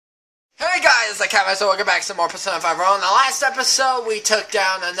It's the Cat, so welcome back to some more Persona 5 Roll. In the last episode, we took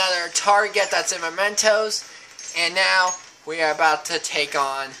down another target that's in Mementos, and now we are about to take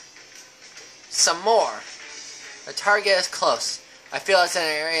on some more. The target is close. I feel it's in an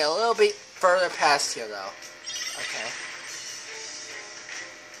area a little bit further past here, though. Okay.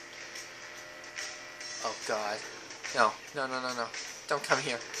 Oh, God. No, no, no, no, no. Don't come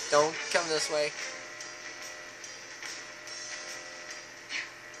here. Don't come this way.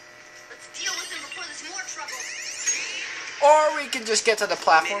 Deal with him before there's more trouble. Or we can just get to the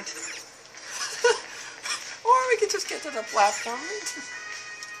platform. Or we can just get to the platform.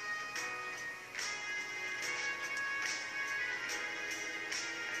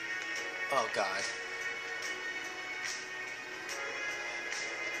 Oh, God.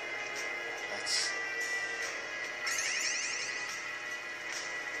 Let's...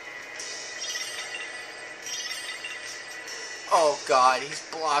 Oh, God, he's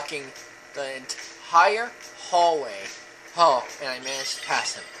blocking the entire hallway. Oh, and I managed to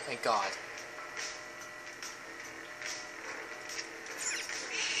pass him. Thank God.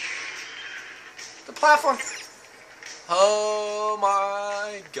 The platform. Oh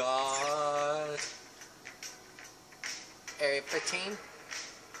my God. Area 15.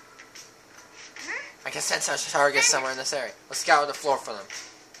 I can sense our target somewhere in this area. Let's scour the floor for them.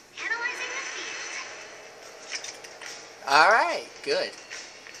 Analyzing the field. Alright, good.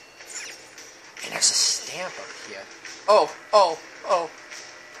 And there's a stamp up here. Oh, oh, oh.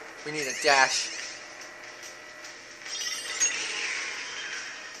 We need a dash.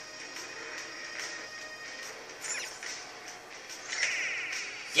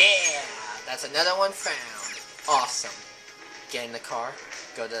 Yeah! That's another one found. Awesome. Get in the car.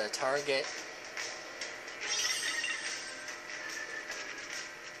 Go to the target.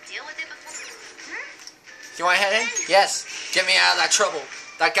 Deal with it before. You want to head in? Yes. Get me out of that trouble.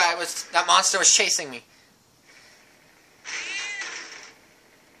 That monster was chasing me.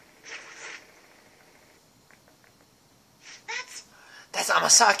 That's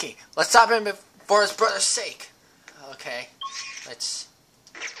Amasaki. Let's stop him for his brother's sake. Okay. Let's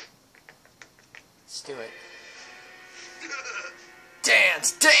do it.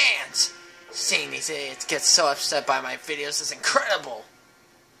 Dance! Dance! Seeing these idiots get so upset by my videos is incredible.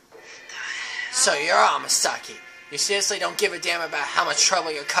 So you're Amasaki. You seriously don't give a damn about how much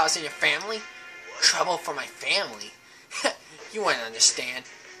trouble you're causing your family? Trouble for my family? You wouldn't understand.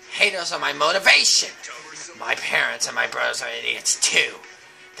 Haters are my motivation. My parents and my brothers are idiots too.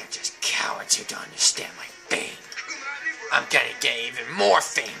 They're just cowards who don't understand my pain. I'm gonna get even more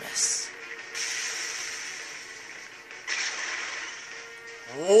famous.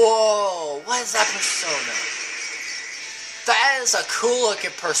 Whoa, what is that persona? That is a cool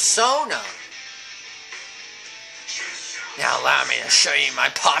looking persona. Now allow me to show you my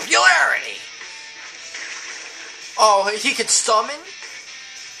popularity. Oh, he can summon?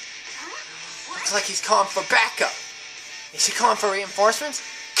 Looks like he's calling for backup. Is he calling for reinforcements?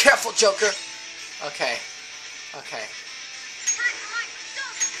 Careful, Joker. Okay. Okay.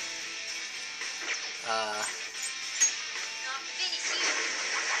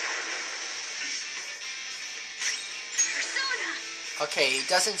 Okay, he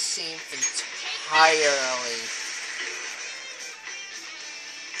doesn't seem entirely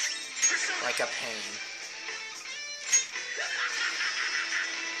like a pain.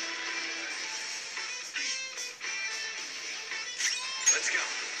 Let's go.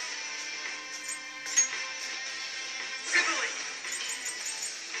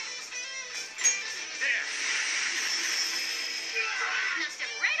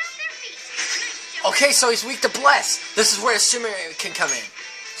 Okay, so he's weak to Bless. This is where Sumire can come in.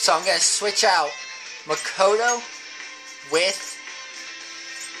 So I'm going to switch out Makoto with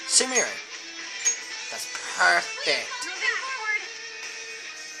Sumire. That's perfect.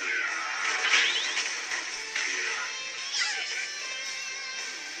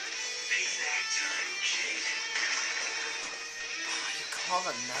 Oh, you called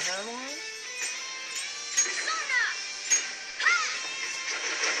another one?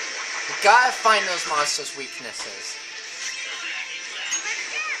 You gotta find those monsters' weaknesses.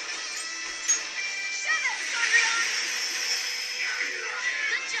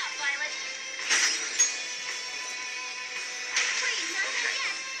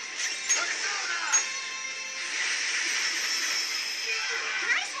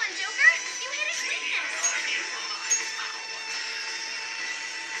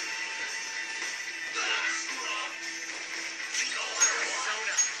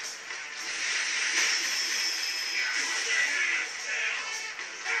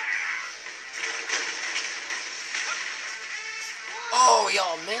 Oh,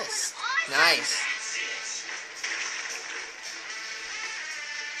 y'all missed. Nice.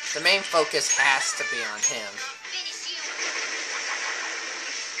 The main focus has to be on him. Finish you.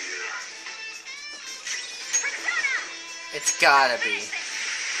 Persona. It's gotta be.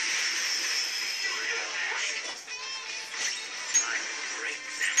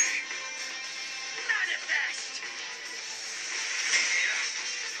 Manifest.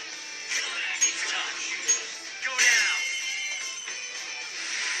 It's touch. Go down.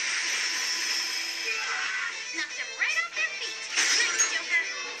 Knocked them right off their feet. Nice, Joker.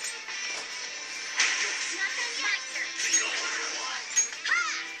 Not done yet, sir. Ha!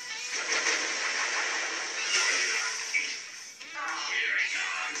 Here he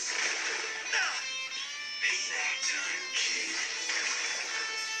comes. Payback time, kid.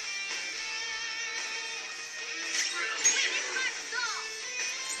 Witness my soul.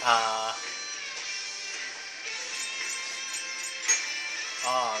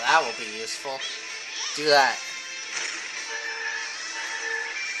 Oh, that will be useful. Do that.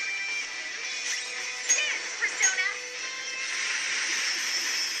 Cheers, Persona.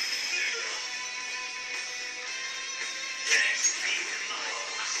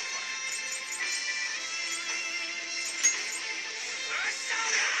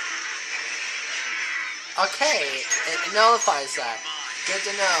 Okay, it nullifies that. Good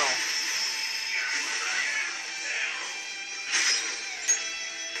to know.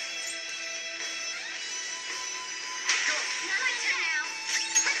 Not like now.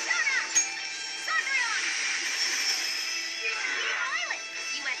 Persona. Sondrion. Violet,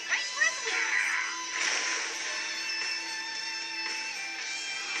 you went right for his weakness.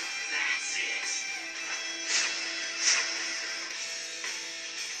 That's it.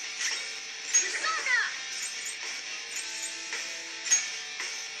 Persona.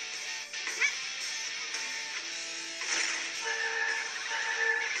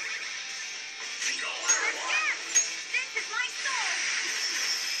 This is my soul.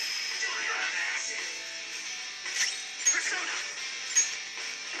 Persona.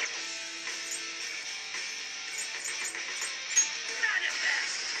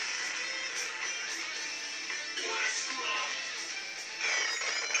 Manifest. What's wrong?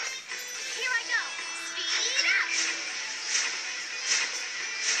 Here I go. Speed up.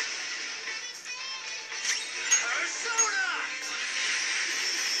 Persona.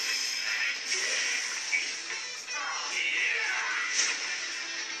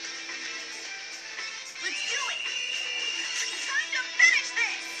 Let's do it. Time to finish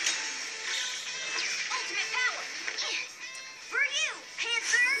this. Ultimate power. For you,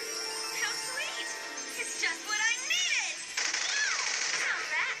 Panther. How sweet. It's just what I needed. How's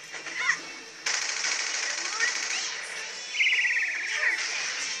that? Ha! More of this. Perfect.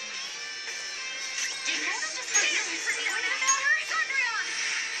 Did Mona just reveal his Persona power? Sondrion.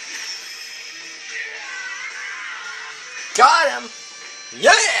 Got him!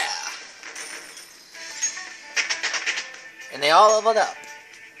 Yeah! And they all leveled up.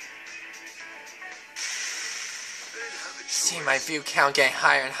 See my view count getting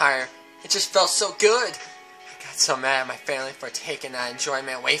higher and higher. It just felt so good. I got so mad at my family for taking that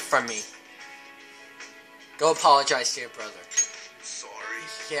enjoyment away from me. Go apologize to your brother. Sorry.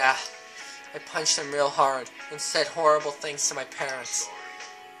 Yeah, I punched him real hard and said horrible things to my parents.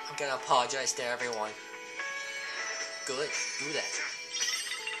 I'm gonna apologize to everyone. Good, do that.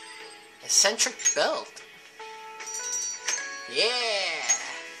 Eccentric belt. Yeah!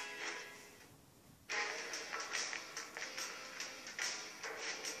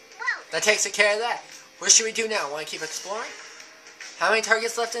 Well, That takes care of that. What should we do now? Want to keep exploring? How many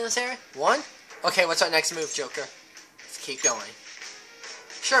targets left in this area? 1? Okay, what's our next move, Joker? Let's keep going.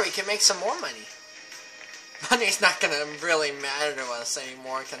 Sure, we can make some more money. Money's not gonna really matter to us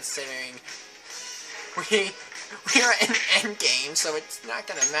anymore, considering we are in endgame, so it's not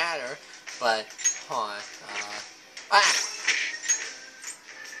gonna matter. But hold on.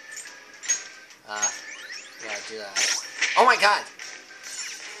 Gotta do that. Oh my god!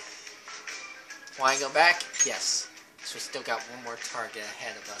 Want to go back? Yes. So we still got one more target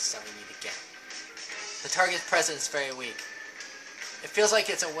ahead of us that we need to get. The target's presence is very weak. It feels like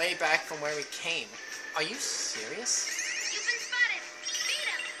it's a way back from where we came. Are you serious? you've been spotted. Beat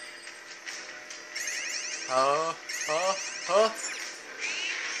him.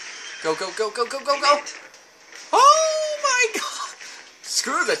 Go, go, go, go, go, go, go! Oh my god!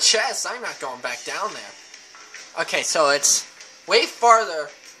 Screw the chest, I'm not going back down there. Okay, so it's way farther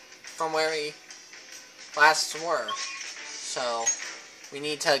from where we last were. So, we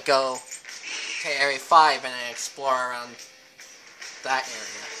need to go to Area 5 and then explore around that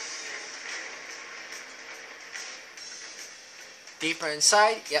area. Deeper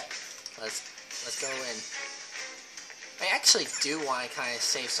inside? Yep. Let's go in. I actually do want to kind of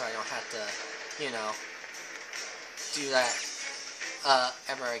save so I don't have to, you know, do that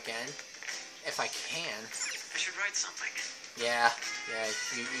ever again. If I can. I should write something. Yeah,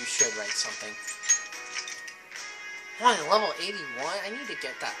 you should write something. I'm on level 81? I need to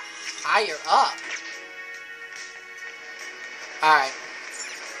get that higher up. Alright.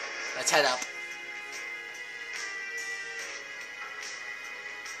 Let's head up.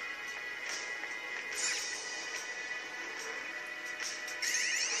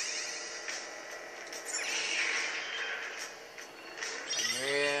 I'm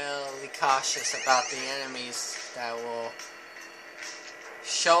really cautious about the enemies that will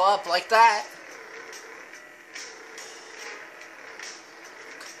show up like that.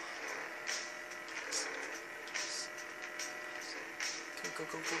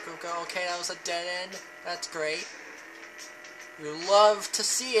 Go. Okay, that was a dead end. That's great. You love to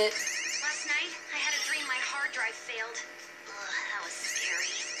see it. Last night, I had a dream my hard drive failed. Ugh, that was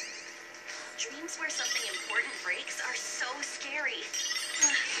scary. Dreams where something important breaks are so scary. Ugh,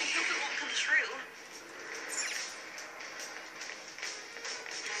 I hope it won't come true.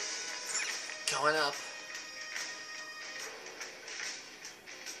 Going up.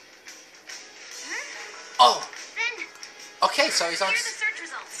 Oh! Then, Okay, so he's on... here are the search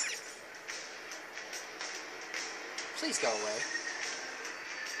results. Please go away.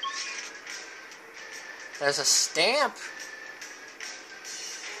 There's a stamp.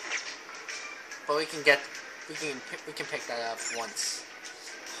 But we can pick that up once.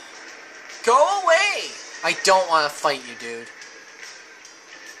 Go away! I don't want to fight you, dude.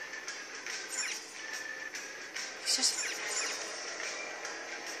 It's just...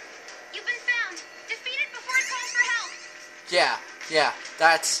 You've been found. Defeat it before it calls for help. Yeah,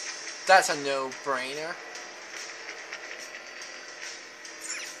 that's a no-brainer.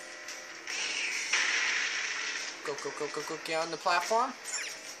 Go, get on the platform.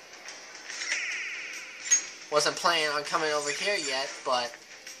 Wasn't planning on coming over here yet, but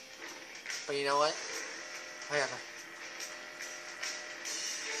you know what? Whatever.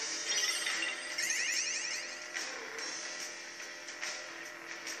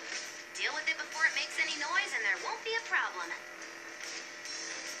 Deal with it before it makes any noise and there won't be a problem.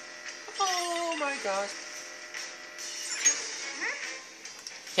 Oh my god.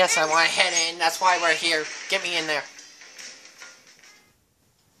 Yes, I want to head in. That's why we're here. Get me in there.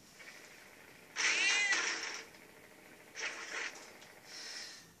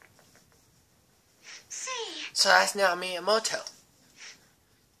 See. So that's now Miyamoto.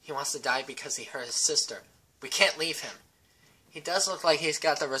 He wants to die because he hurt his sister. We can't leave him. He does look like he's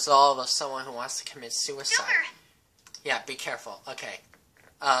got the resolve of someone who wants to commit suicide. Joker. Yeah, be careful. Okay.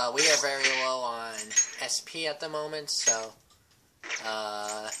 We are very low on SP at the moment, so...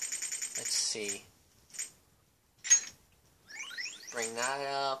 let's see. Bring that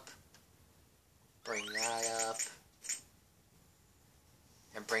up. Bring that up.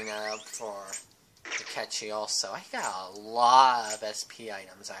 And bring that up for Takechi also. I got a lot of SP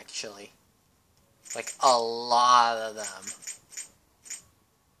items, actually. Like, a lot of them.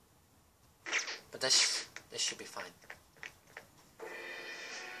 But this should be fine.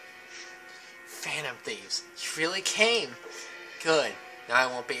 Phantom Thieves. You really came. Good. Now I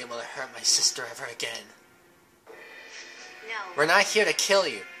won't be able to hurt my sister ever again. No. We're not here to kill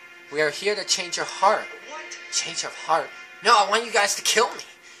you. We are here to change your heart. What? Change of heart? No, I want you guys to kill me.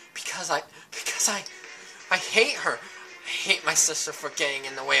 Because I hate her. I hate my sister for getting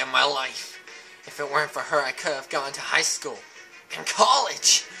in the way of my life. If it weren't for her, I could have gone to high school and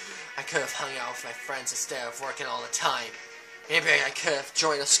college. I could have hung out with my friends instead of working all the time. Maybe I could have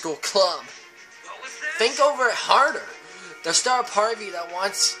joined a school club. What was that? Think over it harder. There's still a part of you that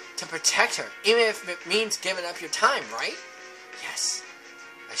wants to protect her, even if it means giving up your time, right? Yes.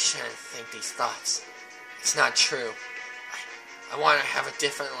 I shouldn't think these thoughts. It's not true. I want her to have a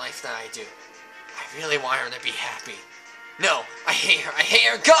different life than I do. I really want her to be happy. No, I hate her. I hate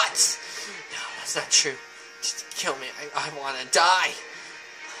her guts! No, that's not true. Just kill me. I want to die.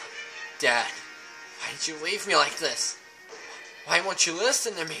 Dad, why did you leave me like this? Why won't you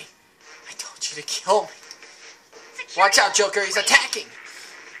listen to me? I told you to kill me. Watch out, Joker. He's attacking.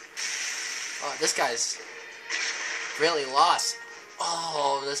 Oh, this guy's really lost.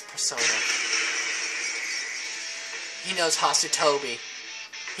 Oh, this persona. He knows Hasutobi.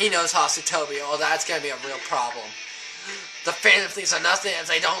 He knows Hasutobi. Oh, that's going to be a real problem. The Phantom Thieves are nothing if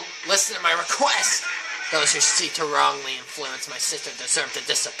they don't listen to my request. Those who seek to wrongly influence my sister deserve to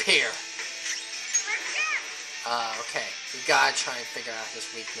disappear. Okay. We gotta try and figure out his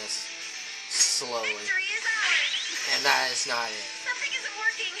weakness slowly. Victory is ours. And that is not it. Something isn't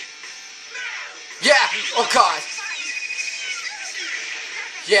working. Oh god.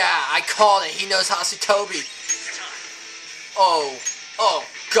 Yeah, I called it. He knows Hasatobi. Oh. Oh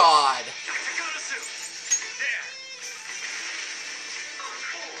god.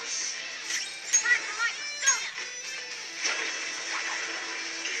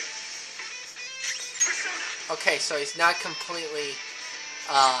 Okay, so he's not completely,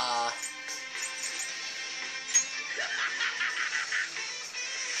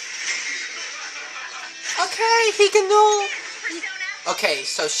 okay, he can do... Okay,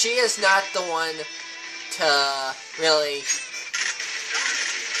 so she is not the one to really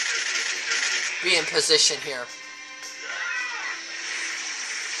be in position here.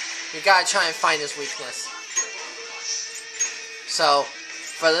 You gotta try and find his weakness. So,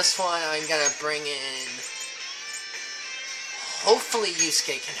 for this one, I'm gonna bring in... Hopefully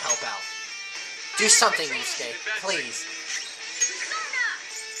Yusuke can help out. Do something, Yusuke. Please.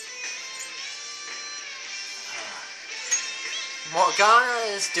 Morgana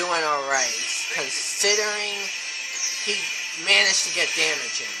is doing alright, considering he managed to get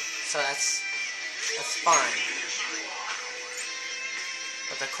damage in. So that's fine.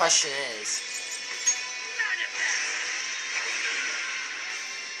 But the question is...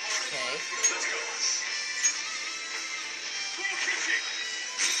 Okay.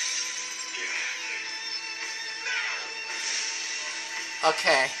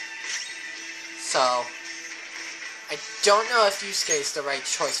 Okay, so, I don't know if Yusuke is the right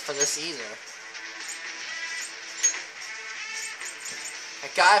choice for this either. I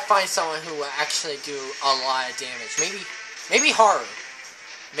gotta find someone who will actually do a lot of damage. Maybe Haru.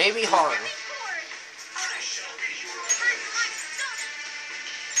 Maybe Haru.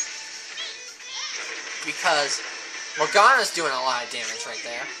 Because Morgana's doing a lot of damage right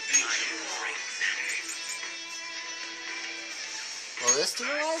there. Will this do a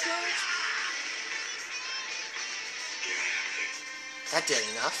lot of damage? That did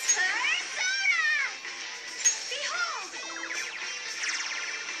enough.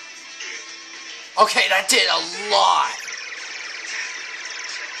 Okay, that did a lot.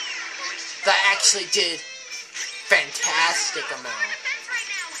 That actually did fantastic amount.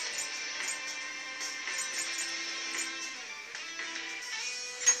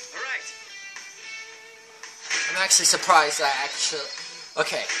 I'm actually surprised that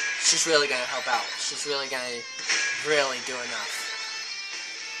okay, she's really gonna help out. She's really gonna do enough.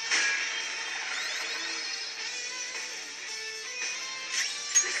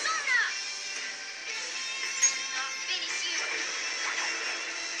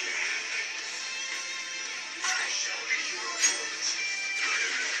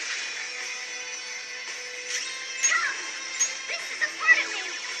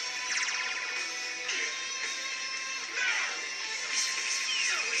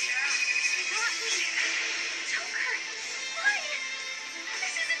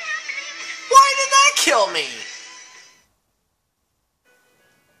 Kill me!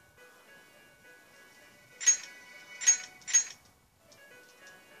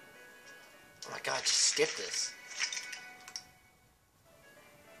 Oh my god, just skip this.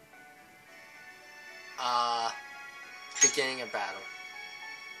 Beginning of battle.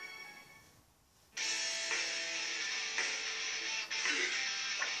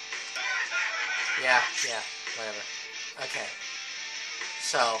 Yeah, whatever. Okay.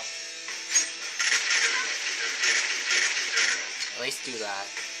 So... At least do that.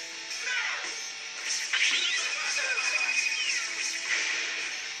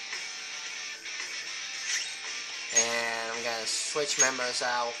 And I'm gonna switch members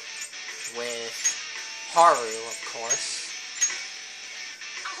out with Haru, of course.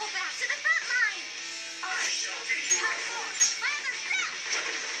 I'll hold back to the front line. I shall be your force. My other step.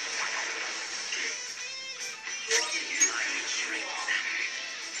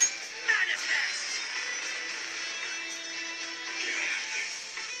 Manifest.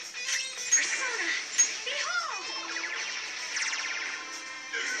 Persona, behold.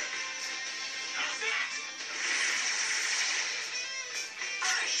 How's that?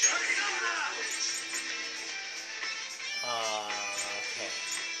 I shall be Okay.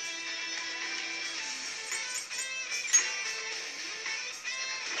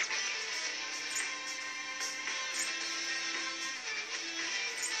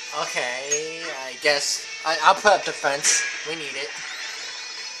 Okay, I guess I'll put up defense. We need it.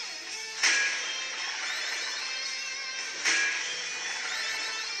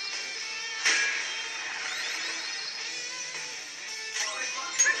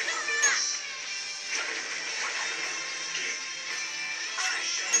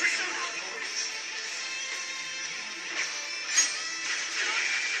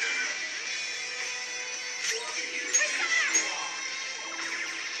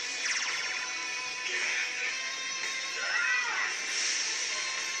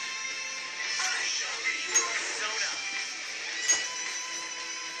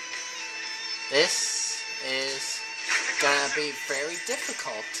 This is gonna be very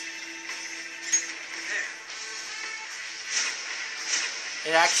difficult.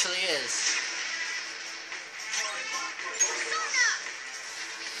 It actually is.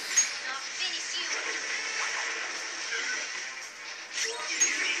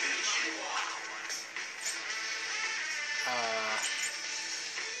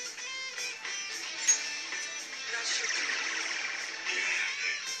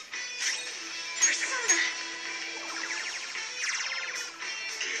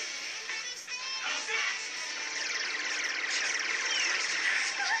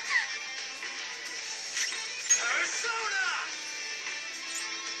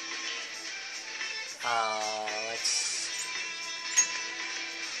 Let's...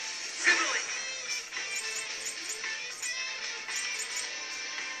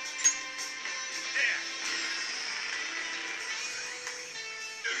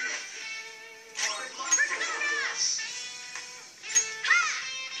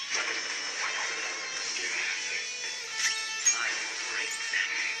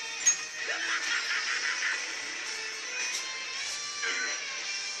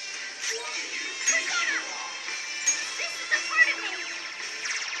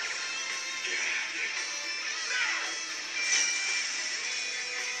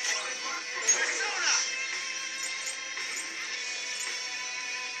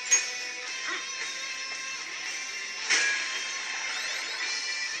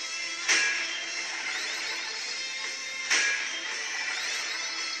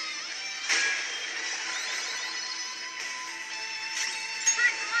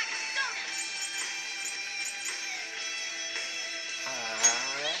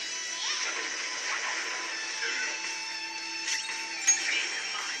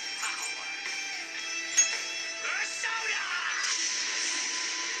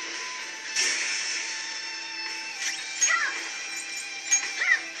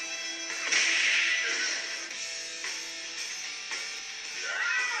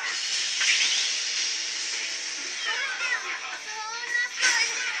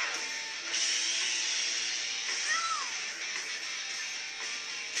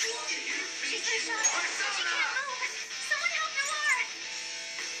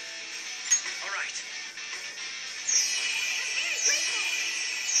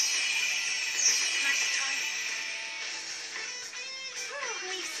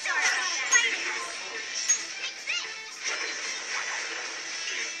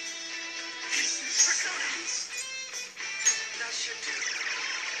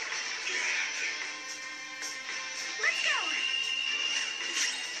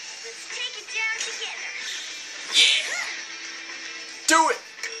 Do it!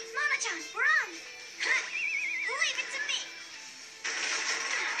 Mama-chan, we're on! Leave it to me!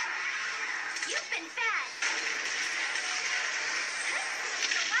 You've been bad!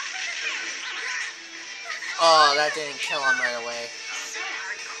 Oh, that didn't kill him right away. So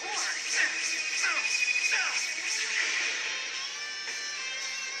hardcore!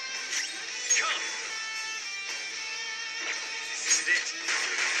 Come! This is it.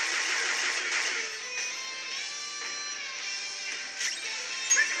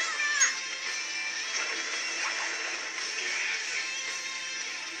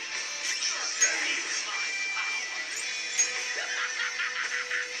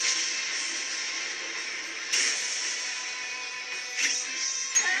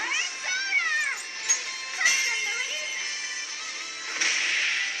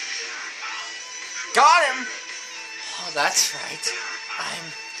 Got him! Oh, that's right.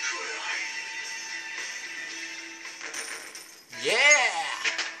 Yeah!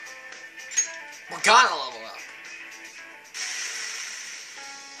 We're gonna level up.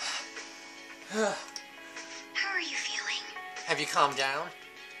 How are you feeling? Have you calmed down?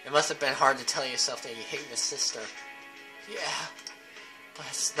 It must have been hard to tell yourself that you hate your sister. Yeah, but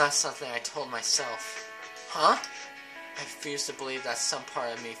it's not something I told myself. Huh? I refuse to believe that some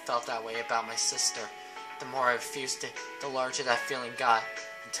part of me felt that way about my sister. The more I refused it, the larger that feeling got,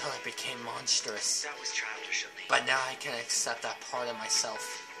 until it became monstrous. That was childish of me. But now I can accept that part of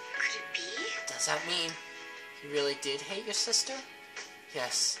myself. Could it be? Does that mean you really did hate your sister?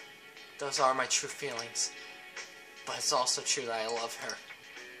 Yes, those are my true feelings. But it's also true that I love her.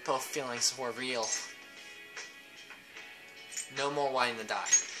 Both feelings were real. No more whining to die.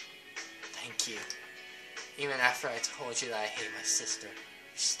 Thank you. Even after I told you that I hate my sister,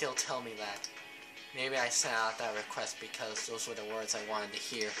 you still tell me that. Maybe I sent out that request because those were the words I wanted to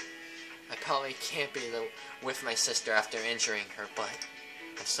hear. I probably can't be with my sister after injuring her, but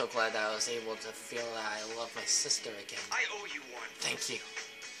I'm so glad that I was able to feel that I love my sister again. I owe you one. Thank you,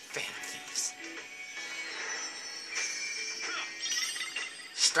 Fan of Thieves.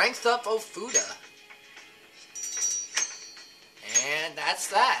 strength up Ofuda. And that's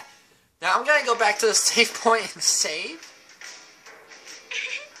that. Now I'm gonna go back to the save point and save.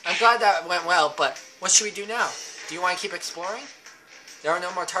 I'm glad that went well, but what should we do now? Do you want to keep exploring? There are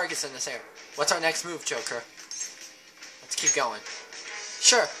no more targets in this area. What's our next move, Joker? Let's keep going.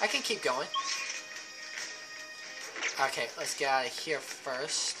 Sure, I can keep going. Okay, let's get out of here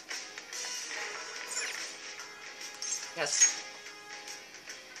first. Yes.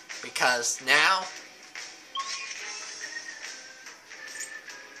 Because now...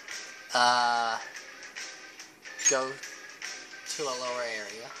 go to a lower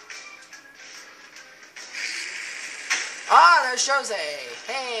area. Ah, there's Jose!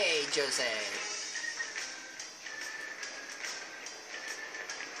 Hey, Jose!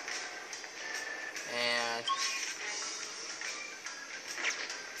 And...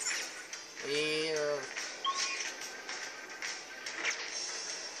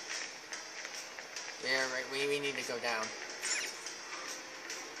 we need to go down.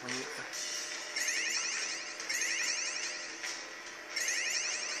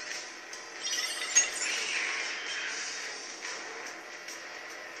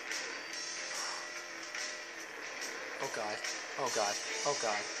 Oh god. Oh god. Oh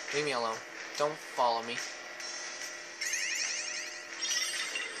god. Leave me alone. Don't follow me.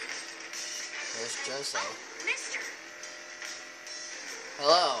 There's Jose. Oh, mister.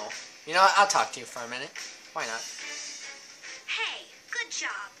 Hello. You know what? I'll talk to you for a minute. Why not? Hey, good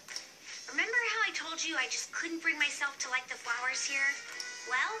job. Remember how I told you I just couldn't bring myself to like the flowers here?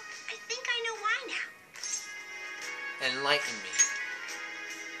 Well, I think I know why now. Enlighten me.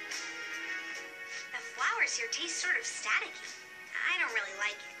 The flowers here taste sort of staticky. I don't really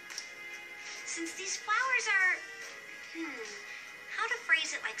like it. Since these flowers are... how to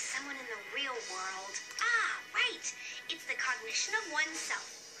phrase it like someone in the real world? Ah, right. It's the cognition of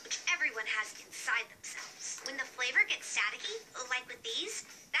oneself, which everyone has inside themselves. When the flavor gets staticky, like with these,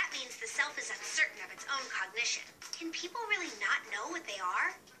 that means the self is uncertain of its own cognition. Can people really not know what they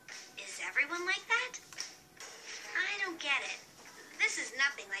are? Is everyone like that? I don't get it. This is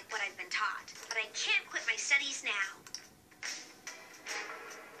nothing like what I've been taught, but I can't quit my studies now.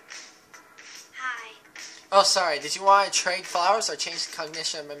 Hi. Oh, sorry. Did you want to trade flowers or change the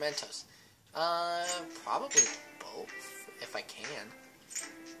cognition of mementos? Probably both, if I can.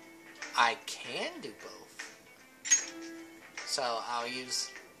 I can do both. So, I'll use...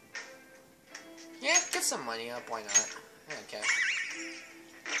 Yeah, get some money up, why not? Okay.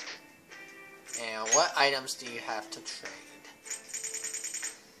 And what items do you have to trade?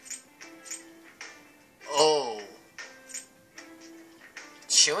 Oh.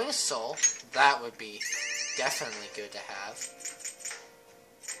 Chewing Soul, that would be definitely good to have.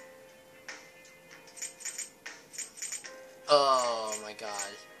 Oh my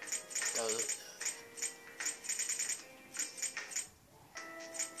god. Those...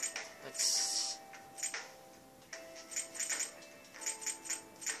 Let's...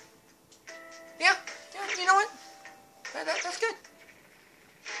 Yeah, you know what? That's good.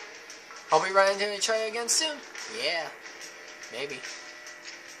 Hope we run into each other again soon. Yeah, maybe.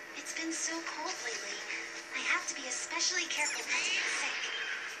 It's been so cold lately. I have to be especially careful not to get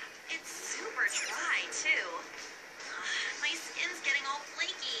sick. It's super dry, too. My skin's getting all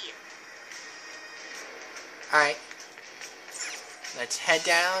flaky. Alright. Let's head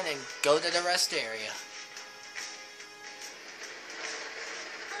down and go to the rest area.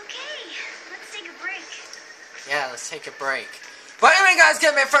 Okay, let's take a break. Yeah, let's take a break. But anyway, guys,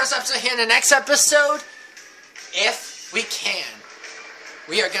 gonna be our first episode here in the next episode. If we can,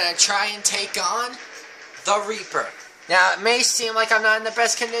 we are gonna try and take on the Reaper. Now, it may seem like I'm not in the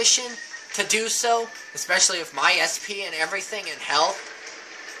best condition to do so, especially with my SP and everything and health,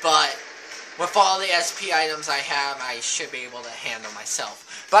 but with all the SP items I have, I should be able to handle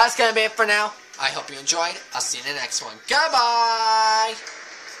myself. But that's gonna be it for now. I hope you enjoyed. I'll see you in the next one. Goodbye!